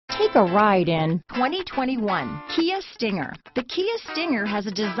Take a ride in 2021 Kia Stinger. The Kia Stinger has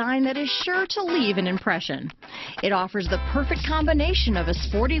a design that is sure to leave an impression. It offers the perfect combination of a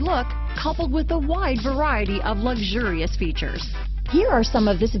sporty look coupled with a wide variety of luxurious features. Here are some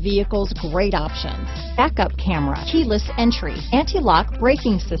of this vehicle's great options: backup camera, keyless entry, anti-lock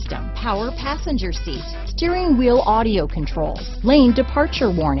braking system, power passenger seat, steering wheel audio controls, lane departure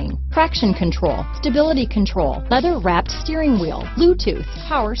warning, traction control, stability control, leather-wrapped steering wheel, Bluetooth,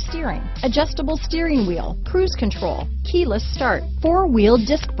 power steering, adjustable steering wheel, cruise control, keyless start, four-wheel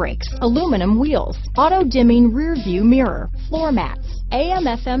disc brakes, aluminum wheels, auto-dimming rear-view mirror, floor mats,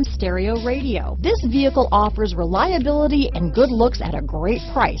 AM/FM stereo radio. This vehicle offers reliability and good looks at a great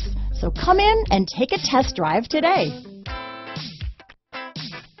price. So come in and take a test drive today.